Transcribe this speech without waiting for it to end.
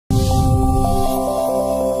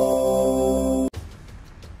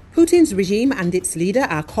Putin's regime and its leader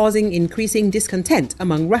are causing increasing discontent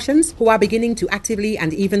among Russians who are beginning to actively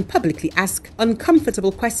and even publicly ask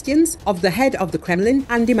uncomfortable questions of the head of the Kremlin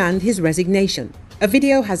and demand his resignation. A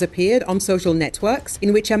video has appeared on social networks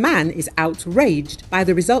in which a man is outraged by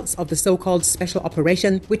the results of the so-called special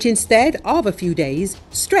operation, which instead of a few days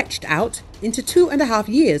stretched out into 2.5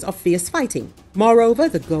 years of fierce fighting. Moreover,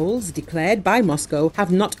 the goals declared by Moscow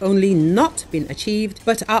have not only not been achieved,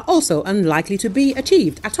 but are also unlikely to be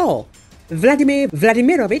achieved at all. Vladimir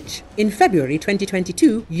Vladimirovich, in February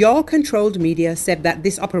 2022, your controlled media said that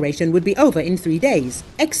this operation would be over in 3 days.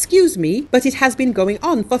 Excuse me, but it has been going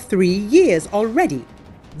on for 3 years already,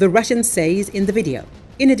 the Russian says in the video.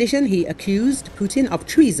 In addition, he accused Putin of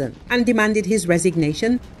treason and demanded his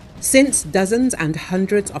resignation, since dozens and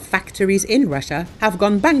hundreds of factories in Russia have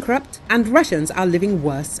gone bankrupt and Russians are living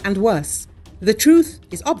worse and worse. The truth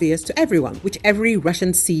is obvious to everyone, which every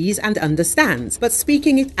Russian sees and understands, but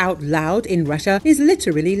speaking it out loud in Russia is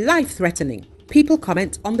literally life-threatening. People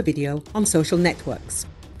comment on the video on social networks.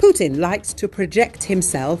 Putin likes to project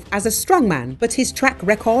himself as a strongman, but his track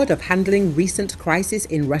record of handling recent crises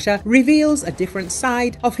in Russia reveals a different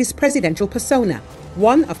side of his presidential persona,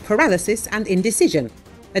 one of paralysis and indecision.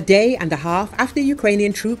 A day and a half after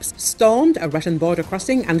Ukrainian troops stormed a Russian border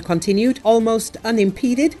crossing and continued almost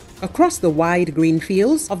unimpeded across the wide green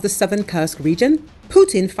fields of the southern Kursk region,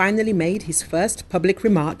 Putin finally made his first public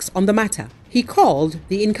remarks on the matter. He called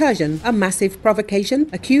the incursion a massive provocation,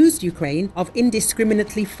 accused Ukraine of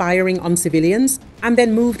indiscriminately firing on civilians, and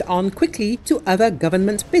then moved on quickly to other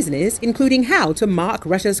government business, including how to mark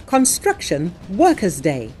Russia's Construction Workers'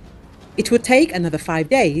 Day. It would take another 5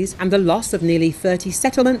 days and the loss of nearly 30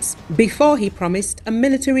 settlements before he promised a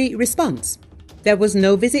military response. There was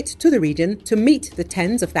no visit to the region to meet the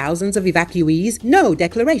tens of thousands of evacuees, no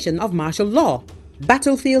declaration of martial law.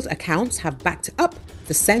 Battlefield accounts have backed up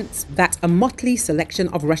the sense that a motley selection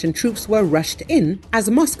of Russian troops were rushed in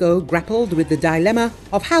as Moscow grappled with the dilemma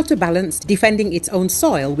of how to balance defending its own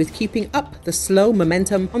soil with keeping up the slow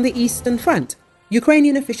momentum on the Eastern Front.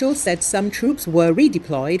 Ukrainian officials said some troops were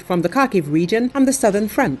redeployed from the Kharkiv region and the southern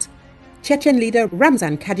front. Chechen leader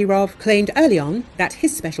Ramzan Kadyrov claimed early on that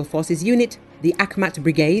his special forces unit, the Akhmat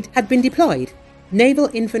Brigade, had been deployed. Naval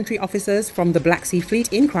infantry officers from the Black Sea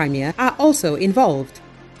Fleet in Crimea are also involved.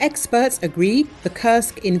 Experts agree the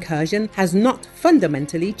Kursk incursion has not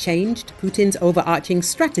fundamentally changed Putin's overarching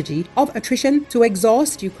strategy of attrition to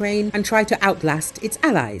exhaust Ukraine and try to outlast its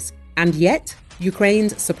allies. And yet,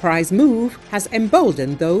 Ukraine's surprise move has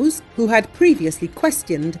emboldened those who had previously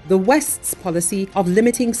questioned the West's policy of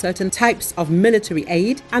limiting certain types of military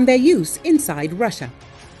aid and their use inside Russia.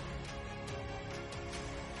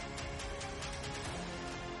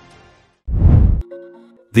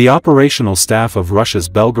 The operational staff of Russia's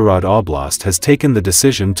Belgorod Oblast has taken the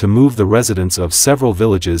decision to move the residents of several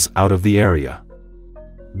villages out of the area.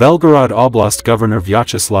 Belgorod Oblast Governor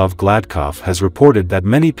Vyacheslav Gladkov has reported that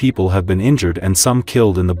many people have been injured and some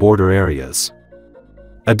killed in the border areas.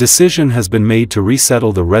 A decision has been made to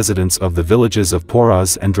resettle the residents of the villages of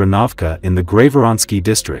Poraz and Dranovka in the Gravoronsky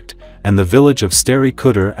district, and the village of Stary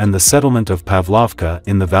Khutor and the settlement of Pavlovka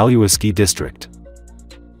in the Valyuevsky district.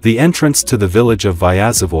 The entrance to the village of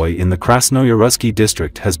Vyazovoy in the Krasnoyaruzhsky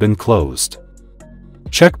district has been closed.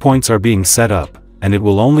 Checkpoints are being set up, and it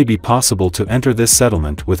will only be possible to enter this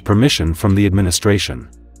settlement with permission from the administration.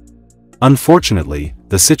 Unfortunately,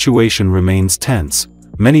 the situation remains tense.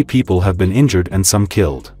 Many people have been injured and some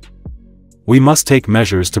killed. We must take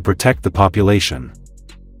measures to protect the population.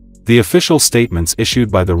 The official statements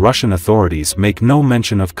issued by the Russian authorities make no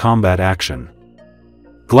mention of combat action.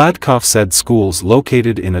 Gladkov said schools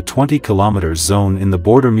located in a 20-kilometer zone in the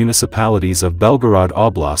border municipalities of Belgorod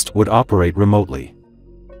Oblast would operate remotely.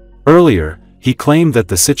 Earlier, he claimed that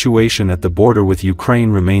the situation at the border with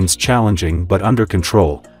Ukraine remains challenging but under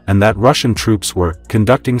control, and that Russian troops were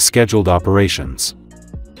conducting scheduled operations.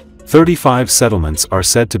 35 settlements are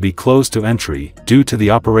said to be closed to entry due to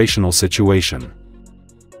the operational situation.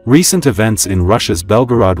 Recent events in Russia's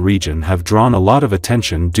Belgorod region have drawn a lot of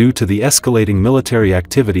attention due to the escalating military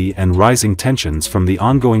activity and rising tensions from the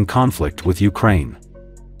ongoing conflict with Ukraine.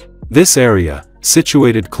 This area,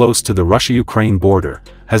 situated close to the Russia-Ukraine border,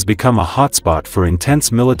 has become a hotspot for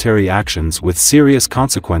intense military actions with serious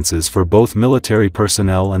consequences for both military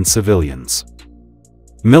personnel and civilians.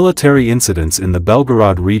 Military incidents in the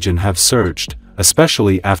Belgorod region have surged,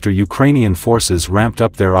 especially after Ukrainian forces ramped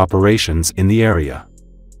up their operations in the area.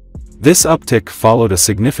 This uptick followed a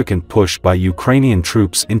significant push by Ukrainian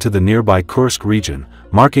troops into the nearby Kursk region,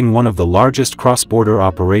 marking one of the largest cross-border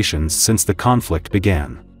operations since the conflict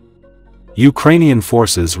began. Ukrainian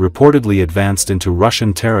forces reportedly advanced into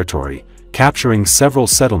Russian territory, capturing several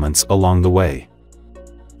settlements along the way.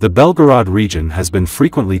 The Belgorod region has been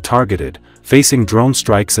frequently targeted, facing drone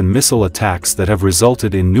strikes and missile attacks that have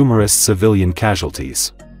resulted in numerous civilian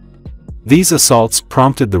casualties. These assaults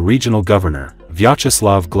prompted the regional governor,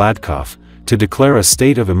 Vyacheslav Gladkov, to declare a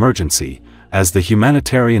state of emergency, as the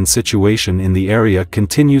humanitarian situation in the area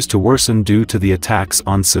continues to worsen due to the attacks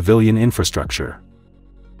on civilian infrastructure.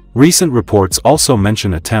 Recent reports also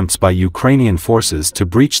mention attempts by Ukrainian forces to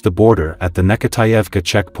breach the border at the Nekatayevka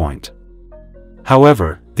checkpoint.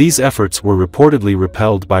 However, these efforts were reportedly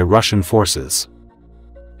repelled by Russian forces.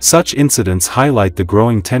 Such incidents highlight the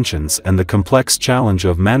growing tensions and the complex challenge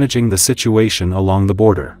of managing the situation along the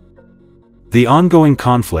border. The ongoing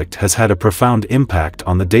conflict has had a profound impact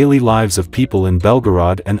on the daily lives of people in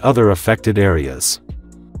Belgorod and other affected areas.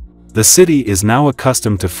 The city is now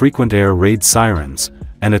accustomed to frequent air raid sirens,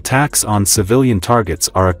 and attacks on civilian targets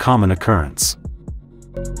are a common occurrence.